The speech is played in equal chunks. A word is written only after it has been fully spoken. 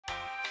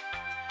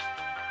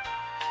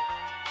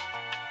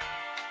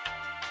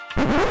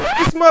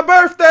It's my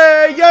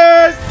birthday,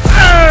 yes!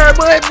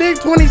 But big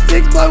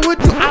 26, but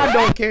what you? I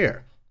don't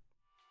care.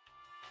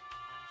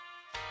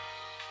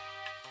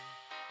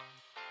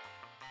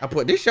 I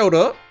put this shirt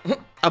up.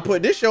 I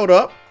put this shirt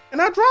up,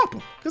 and I drop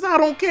them because I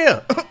don't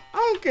care. I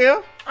don't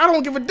care. I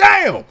don't give a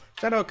damn.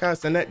 Shout out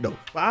Castanet though,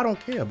 but I don't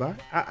care, bro.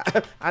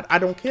 I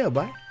don't care,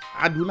 bro.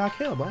 I do not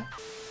care, bro.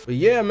 But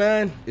yeah,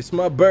 man, it's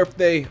my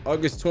birthday,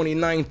 August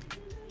 29th,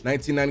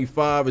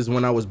 1995 is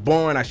when I was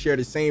born. I share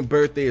the same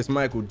birthday as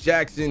Michael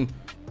Jackson.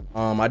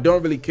 I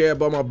don't really care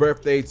about my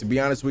birthday, to be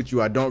honest with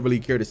you. I don't really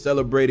care to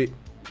celebrate it.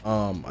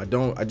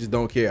 I just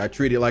don't care. I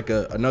treat it like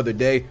another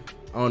day.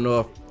 I don't know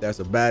if that's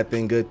a bad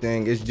thing, good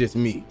thing. It's just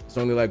me. It's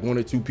only like 1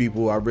 or 2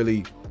 people I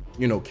really,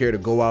 you know, care to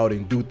go out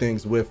and do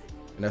things with,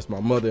 and that's my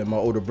mother and my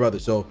older brother.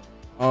 So,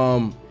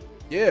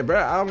 yeah, bro,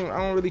 I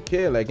don't really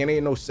care. Like, it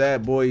ain't no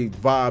sad boy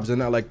vibes or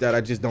nothing like that.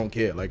 I just don't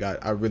care. Like,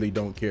 I really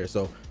don't care.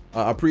 So,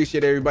 I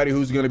appreciate everybody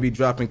who's gonna be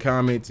dropping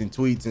comments and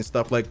tweets and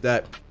stuff like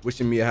that,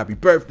 wishing me a happy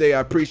birthday.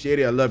 I appreciate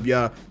it. I love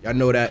y'all. Y'all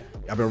know that.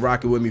 Y'all been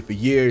rocking with me for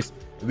years.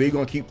 We're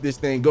gonna keep this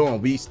thing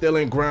going. We still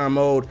in grind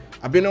mode.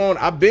 I've been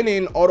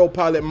in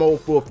autopilot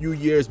mode for a few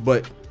years,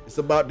 but it's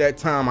about that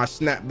time I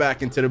snap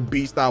back into the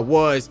beast I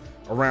was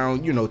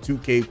around, you know,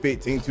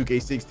 2K15,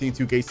 2K16,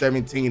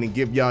 2K17, and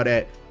give y'all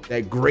that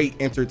great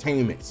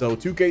entertainment. So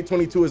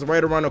 2K22 is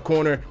right around the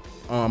corner.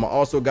 I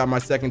also got my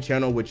second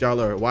channel, which y'all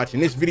are watching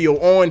this video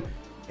on,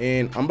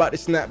 and I'm about to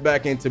snap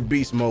back into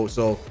beast mode.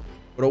 So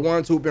for the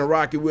ones who've been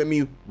rocking with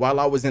me while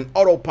I was in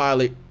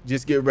autopilot,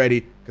 just get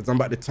ready, because I'm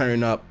about to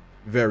turn up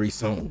very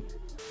soon.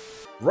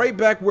 Right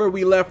back where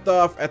we left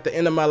off at the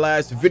end of my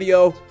last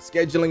video,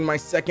 scheduling my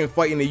second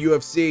fight in the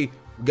UFC.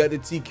 We got the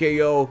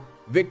TKO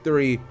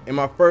victory in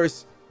my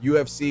first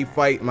UFC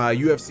fight, my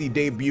UFC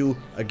debut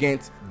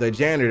against the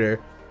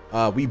janitor.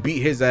 We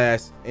beat his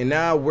ass, and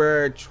now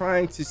we're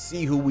trying to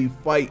see who we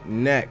fight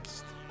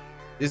next.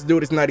 This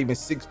dude is not even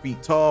 6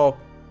 feet tall,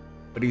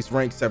 but he's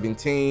ranked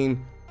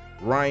 17.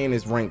 Ryan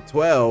is ranked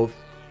 12,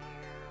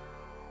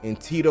 and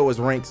Tito is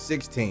ranked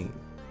 16.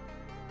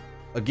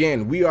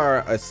 Again, we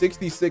are a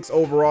 66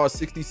 overall,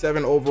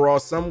 67 overall,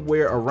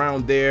 somewhere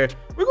around there.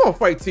 We're gonna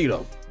fight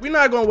Tito. We're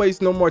not gonna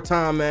waste no more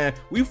time, man.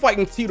 We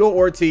fighting Tito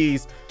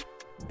Ortiz.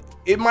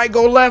 It might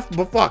go left,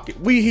 but fuck it.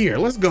 We here.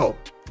 Let's go.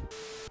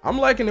 I'm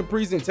liking the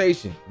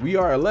presentation. We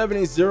are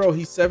 11-0.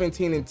 He's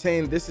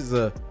 17-10. This is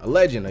a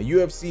legend, a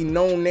UFC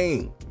known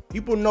name.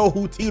 People know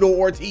who Tito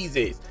Ortiz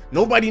is.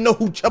 Nobody know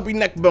who Chubby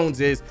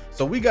Neckbones is.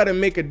 So we gotta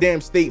make a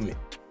damn statement,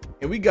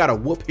 and we gotta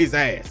whoop his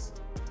ass.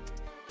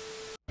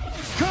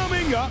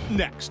 Coming up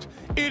next,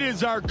 it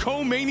is our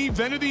co-main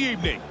event of the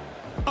evening.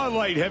 A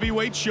light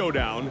heavyweight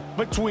showdown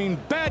between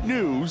Bad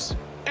News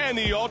and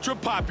the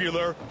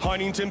ultra-popular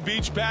Huntington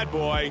Beach bad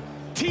boy,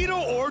 Tito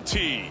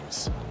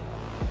Ortiz.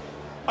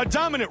 A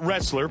dominant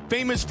wrestler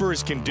famous for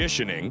his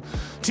conditioning,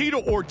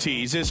 Tito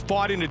Ortiz has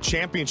fought into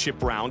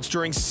championship rounds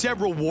during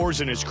several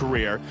wars in his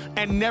career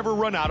and never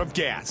run out of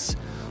gas.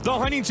 The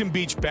Huntington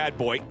Beach bad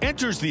boy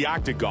enters the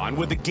octagon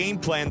with a game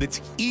plan that's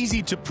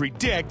easy to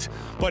predict,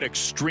 but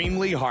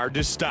extremely hard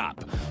to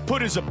stop.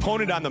 Put his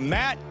opponent on the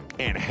mat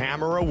and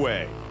hammer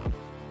away.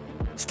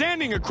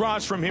 Standing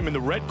across from him in the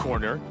red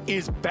corner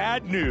is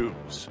Bad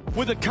News.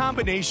 With a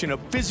combination of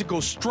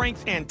physical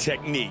strength and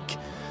technique,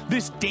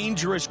 this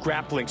dangerous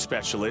grappling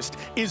specialist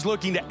is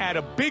looking to add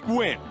a big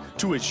win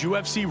to his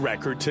UFC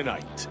record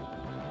tonight.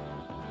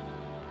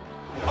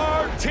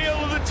 Our Tale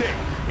of the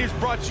Tape is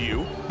brought to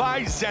you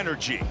by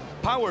Zenergy,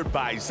 powered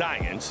by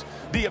Zions,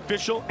 the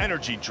official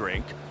energy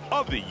drink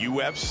of the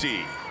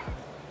UFC.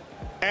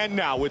 And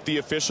now with the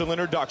official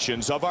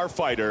introductions of our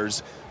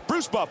fighters,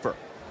 Bruce Buffer.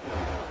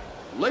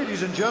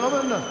 Ladies and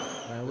gentlemen,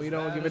 man, we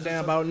don't give a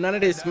damn about none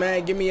of this,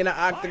 man. Give me in the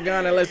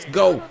octagon and let's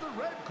go.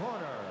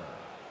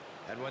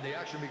 And when the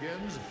action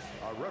begins,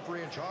 our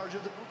referee in charge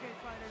of the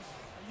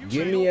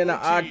Give me in the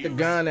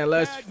octagon and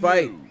let's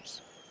fight.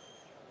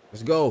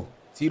 Let's go.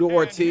 Tito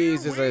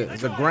Ortiz is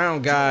a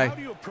ground guy,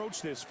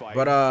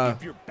 but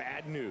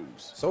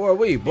so are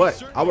we,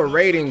 but our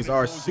ratings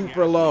are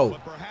super low,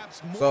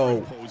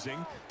 so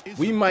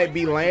we might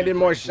be landing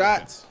more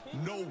shots,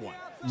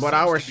 but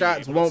our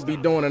shots won't be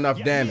doing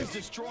enough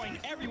damage.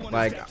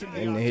 Like,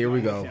 and here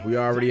we go, we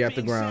already at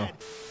the ground.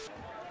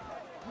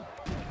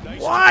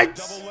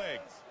 What?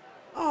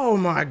 Oh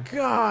my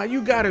god,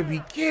 you gotta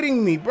be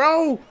kidding me,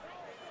 bro.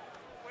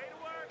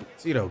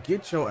 Tito,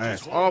 get your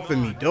ass off of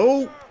me,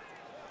 dude.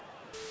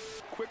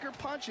 Quicker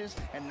punches,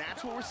 and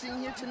that's what we're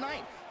seeing here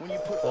tonight. When you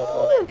put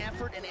all that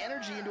effort and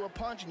energy into a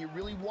punch and you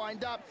really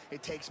wind up,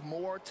 it takes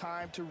more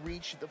time to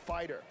reach the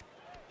fighter.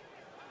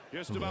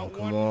 Just about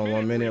come on,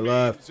 1 minute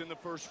left.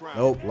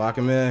 Nope, lock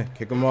him in,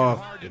 kick him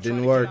off. It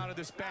didn't work.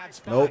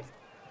 Nope.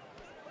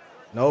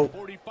 Nope.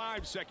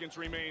 45 seconds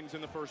remains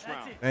in the first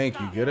round. Thank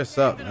you. Get us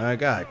up, man.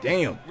 God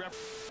damn.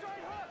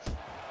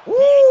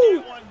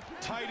 Woo!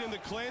 Tight in the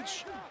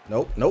clinch.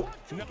 Nope, nope.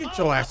 Get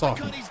your ass off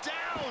me. He's down.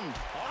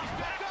 He's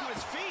back to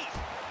his feet.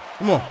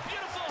 Come on.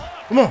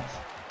 Come on.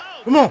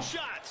 Come on.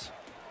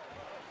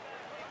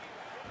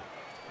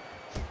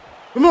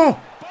 Come on.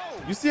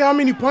 You see how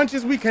many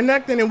punches we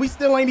connecting and we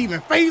still ain't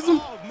even phase him?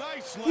 Oh,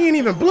 nice He ain't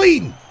even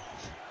bleeding.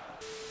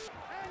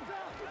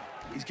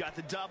 He's got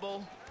the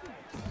double.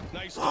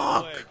 Nice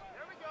Fuck. leg.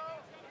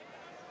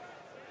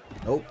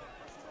 Nope.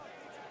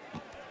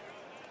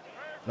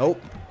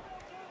 Nope.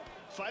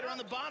 Fighter on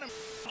the bottom.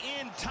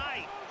 In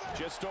tight.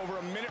 Just over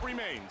a minute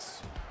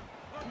remains.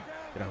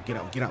 Get out, get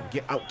out, get out,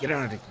 get out, get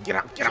out of there. Get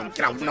out, get out,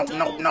 get out. No,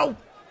 no, no.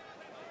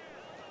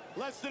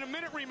 Less than a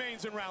minute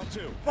remains in round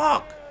 2.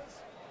 Fuck.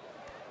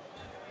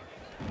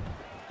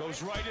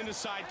 Goes right into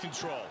side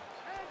control.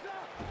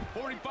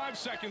 45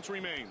 seconds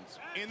remains.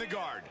 In the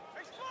guard.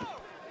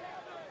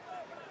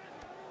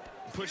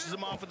 Pushes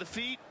him off with the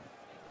feet.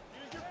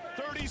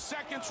 30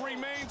 seconds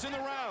remains in the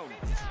round.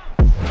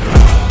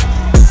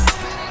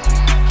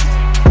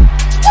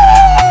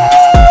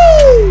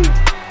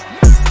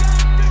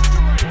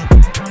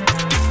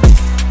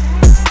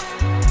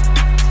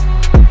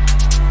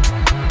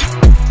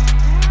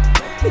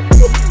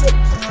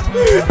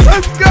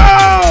 Let's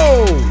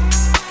go!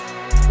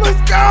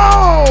 Let's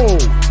go!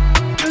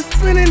 The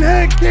spinning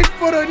head kick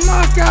for the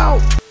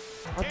knockout.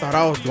 I thought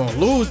I was gonna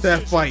lose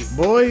that fight,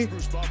 boy.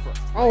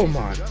 Oh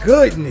my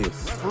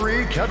goodness.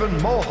 Referee Kevin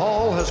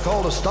Mohall has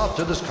called a stop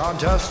to this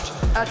contest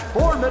at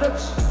 4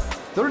 minutes,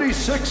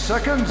 36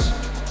 seconds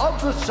of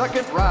the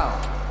second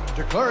round,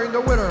 declaring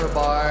the winner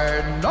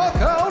by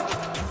knockout,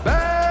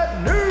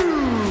 Bad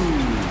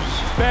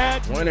News.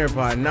 Bad. Winner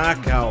by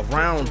knockout,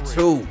 round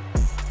 2.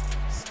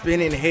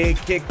 Spinning head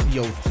kick to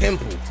your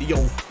temple, to your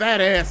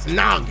fat ass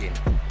noggin.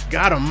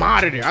 Got him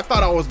out of there. I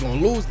thought I was gonna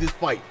lose this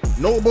fight.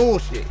 No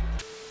bullshit.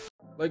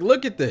 Like,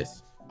 look at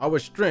this. Our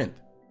strength,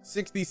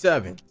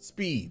 67.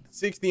 Speed,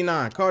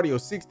 69.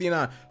 Cardio,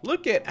 69.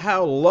 Look at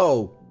how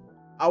low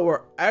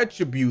our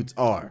attributes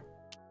are.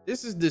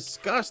 This is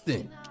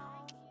disgusting.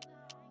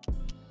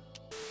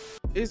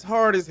 It's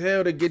hard as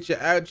hell to get your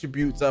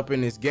attributes up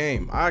in this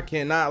game. I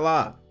cannot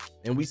lie.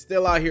 And we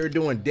still out here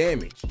doing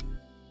damage.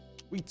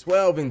 We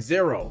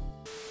 12-0.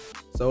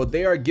 So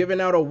they are giving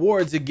out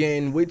awards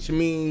again, which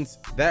means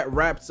that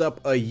wraps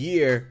up a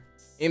year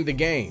in the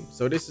game.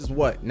 So this is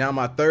what, now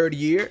my 3rd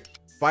year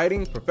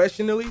fighting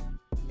professionally,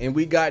 and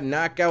we got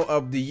knockout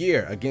of the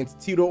year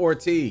against Tito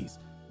Ortiz.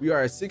 We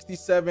are at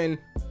 67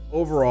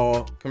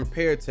 overall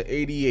compared to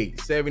 88,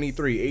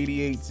 73,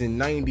 88s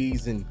and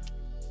 90s, and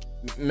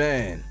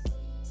man,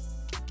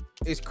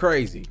 it's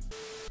crazy.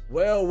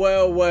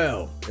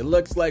 Well, it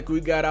looks like we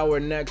got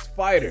our next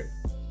fighter.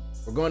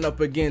 We're going up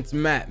against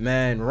Matt,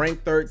 man.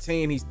 Rank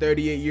 13, he's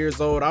 38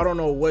 years old. I don't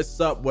know what's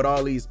up with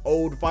all these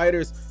old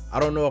fighters. I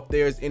don't know if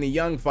there's any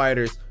young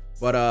fighters,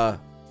 but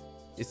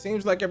it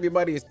seems like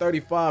everybody is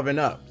 35 and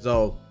up.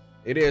 So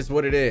it is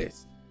what it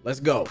is. Let's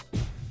go.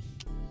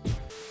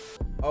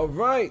 All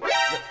right.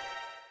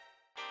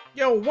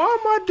 Yo, why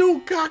my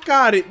dude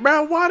cock-eyed,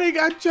 bro? Why they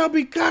got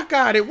chubby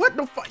cock-eyed? What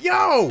the fuck?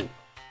 Yo,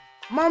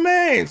 my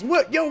mans,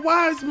 what? Yo,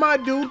 why is my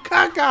dude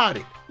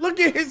cock-eyed?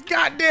 Look at his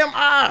goddamn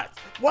eyes.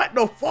 What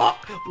the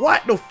fuck?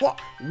 What the fuck?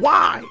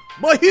 Why?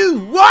 But who?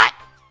 What?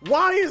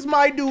 Why is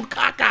my dude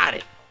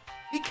cock-eyed?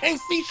 He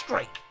can't see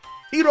straight.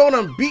 He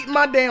don't beat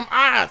my damn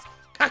eyes.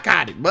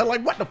 Cock-eyed, but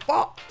like, what the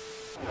fuck?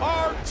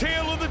 Our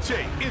Tale of the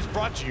Tape is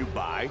brought to you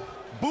by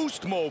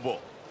Boost Mobile.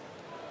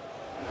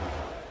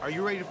 Are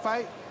you ready to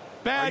fight?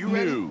 Bad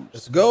news.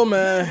 Let's go,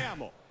 man.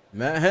 Hamill.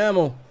 Matt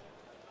Hamill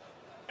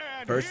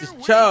And versus here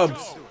we Chubbs.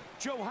 go.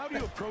 Joe, how do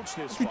you approach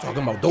this? What you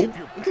talking about, dude?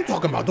 What you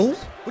talking about, dude?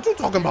 What you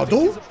talking about,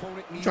 dude?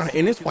 You trying to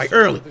end this fight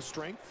early?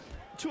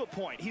 To a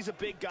point, he's a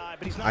big guy,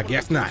 but he's not. I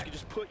guess not.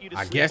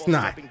 I guess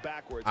not.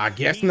 I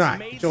guess not.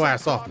 Get your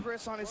ass off me.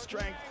 On his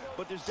strength,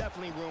 but there's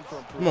definitely room for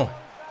Come improvement. on.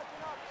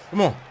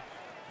 Come on.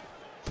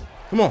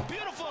 Come on.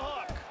 Beautiful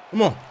hook.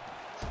 Come on.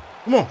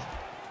 Come on.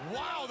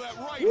 Wow, that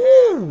right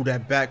Ooh,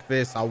 that back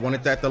fist. I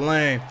wanted that to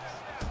land.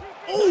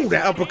 Ooh,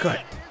 that uppercut.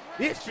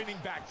 Bitch. spinning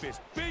back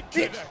fist. Big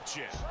Bitch.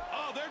 connection.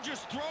 Oh, they're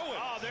just throwing.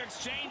 Oh, they're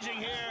exchanging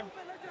here.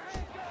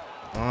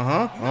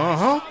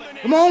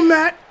 Come on,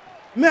 Matt.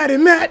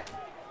 Matt.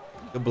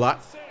 Good block.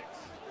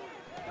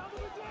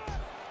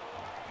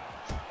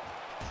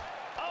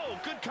 Oh,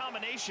 good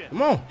combination.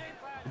 Come on.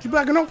 What you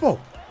backing up for?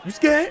 You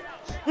scared?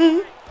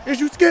 Is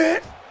you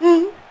scared?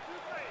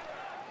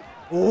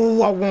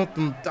 Oh, I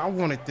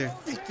wanted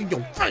that fist in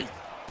your face.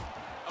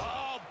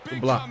 Oh, big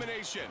Good block.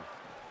 combination.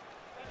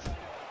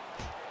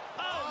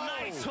 Oh,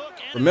 nice hook.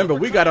 And Remember,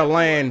 we got to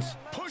land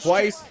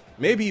twice,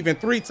 maybe even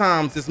 3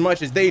 times as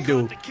much as they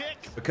do, the kick.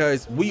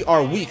 because we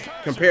are weak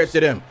compared to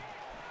them.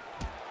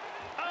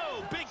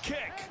 Oh, big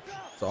kick.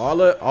 So all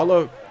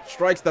the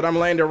strikes that I'm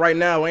landing right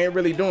now ain't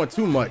really doing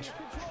too much.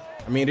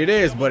 I mean, it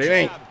is, but it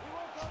ain't.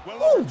 Well,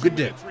 Ooh, over 2 good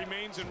dip. minutes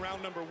remains in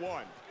round number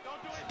 1.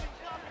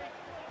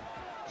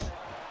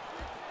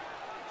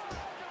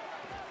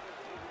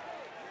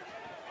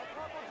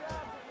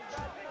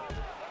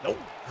 Nope.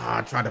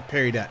 I tried to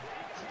parry that.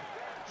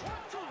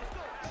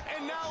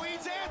 And now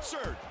he's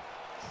answered.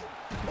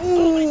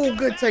 Ooh,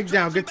 good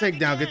takedown.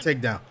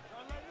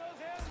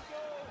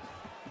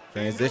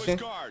 Transition.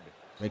 Guard.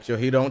 Make sure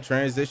he don't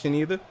transition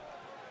either.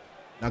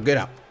 Now get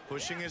out.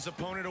 Pushing his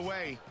opponent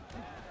away.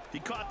 He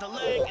caught the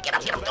leg. Get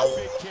up, get up, That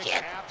big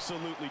kick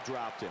absolutely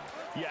dropped him.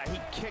 Yeah, he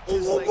kicked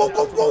his legs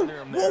out from under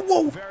him there.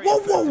 Very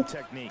effective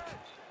technique.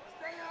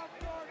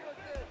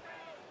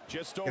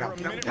 Just over a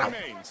minute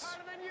remains.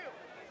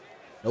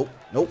 Nope,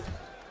 nope.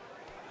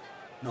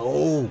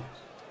 No.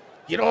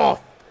 Get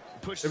off.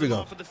 Pushes There we him go.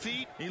 off of the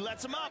feet. He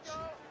lets him up.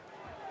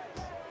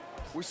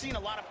 We're seeing a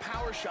lot of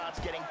power shots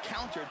getting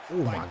countered by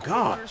my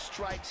God. corner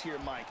strikes here,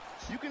 Mike.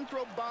 You can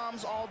throw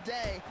bombs all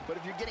day, but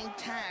if you're getting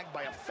tagged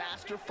by a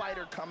faster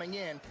fighter coming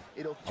in,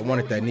 it'll I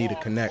wanted that knee to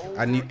off connect. over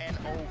I need. and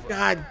over.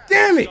 God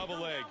damn it. Double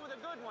leg.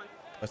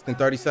 Less than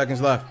 30 seconds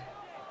left.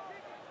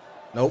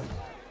 Nope.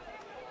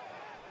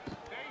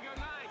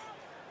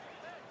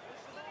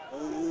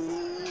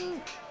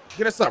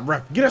 Get us up,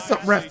 ref. Get us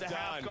up, ref.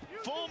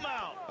 Full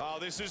mount. Oh,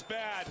 this is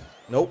bad.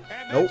 Nope.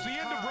 And Nope. that's the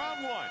end of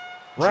round one.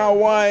 Round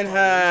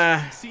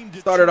one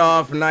started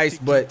off nice,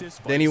 but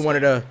then he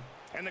wanted to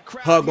And the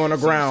crowd hug on the here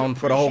seems to ground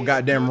for the whole appreciate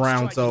goddamn good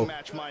round. striking So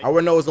match, Mike.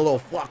 our nose is a little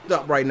fucked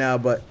up right now,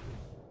 but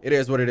it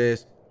is what it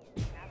is.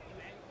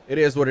 It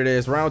is what it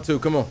is. Round two,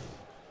 come on.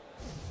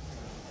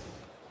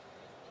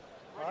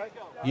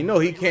 You know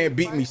he can't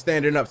beat me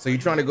standing up, so you're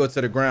trying to go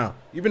to the ground.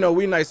 Even though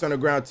we nice on the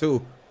ground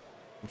too.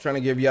 I'm trying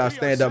to give y'all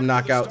stand-up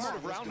knockouts. Start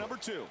of round number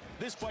two.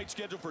 This fight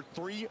scheduled for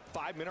 3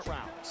 5-minute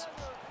rounds.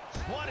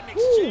 What an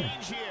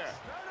exchange here.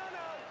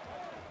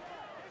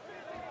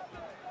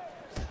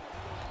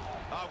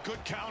 Oh,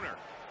 good counter.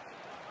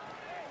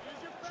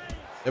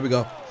 There we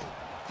go.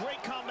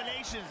 Great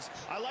combinations.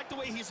 I like the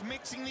way he's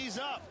mixing these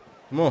up.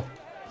 Come on.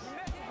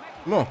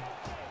 Come on.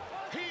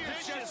 He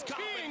is just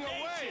keying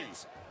away.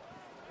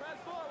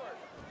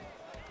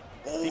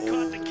 He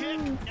caught the kick.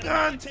 and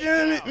God takes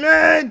damn it, out.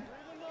 man.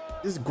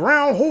 This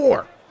ground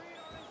whore.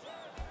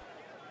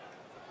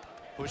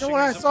 Pushing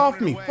Your his ass off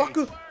opponent me, away.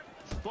 fucker.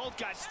 Both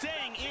guys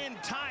staying in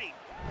tight.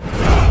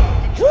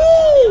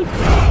 Woo!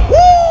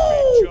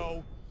 Woo!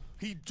 Joe,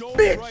 he dove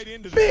Bitch! right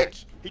into that.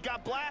 Bitch! He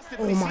got blasted.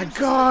 Oh but he my seems to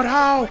God, recover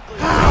how? quickly.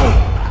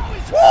 How?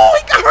 he's- Woo!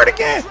 He got hurt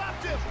again!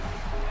 Dropped him.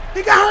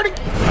 He got hurt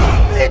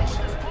again! Bitch!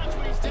 Just punch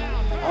when he's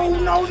down. Oh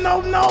no,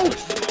 no, no!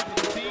 Pushes him off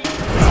the feet.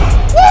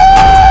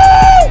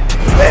 Woo!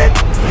 Bitch!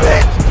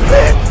 Bitch!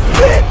 Bitch!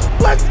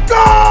 Bitch! Let's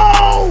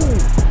go!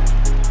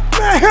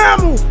 Man,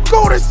 Hamill,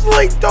 go to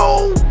sleep,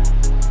 dude!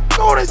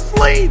 Go to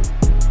sleep!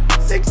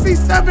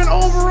 67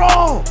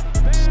 overall!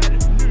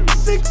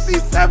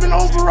 67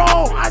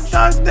 overall! I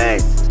does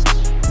this!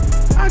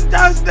 I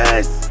does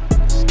this!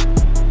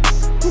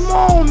 Come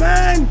on,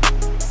 man!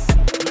 Let's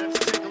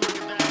take a look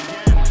at that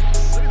again.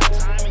 Look at the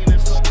timing of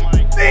this hook,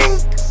 Mike.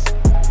 Think!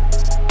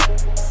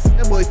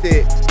 That boy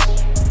said,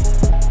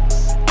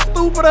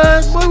 stupid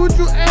ass boy, what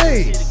you,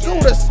 hey, go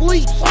to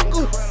sleep,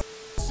 fucker.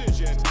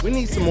 Decision. We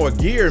need some more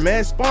gear,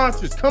 man.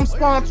 Sponsors, come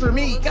sponsor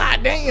me.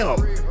 God damn.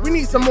 We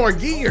need some more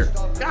gear.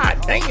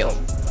 God damn.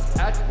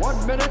 At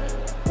 1 minute,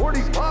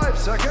 45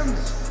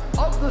 seconds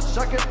of the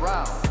second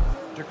round.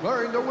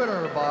 Declaring the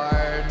winner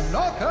by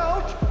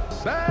knockout,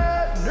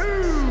 Bad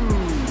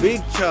News.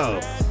 Big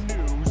Chubb.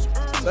 News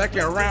earned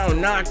Second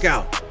round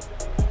knockout.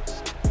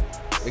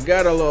 It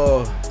got a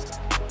little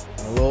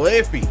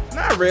iffy.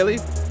 Not really.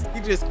 He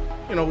just,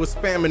 was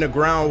spamming the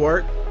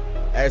groundwork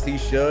as he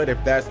should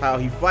if that's how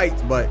he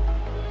fights. But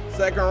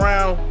second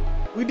round,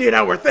 we did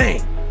our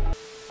thing.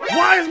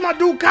 Why is my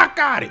dude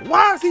cock-eyed?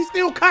 Why is he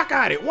still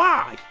cock-eyed?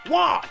 Why?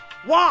 Why?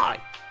 Why?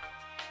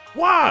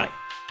 Why?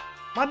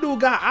 My dude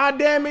got eye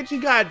damage. He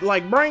got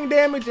like brain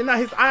damage, and now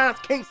his eyes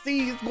can't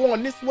see. He's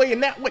going this way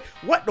and that way.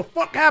 What the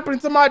fuck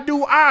happened to my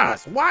dude's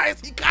eyes? Why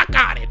is he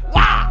cock-eyed?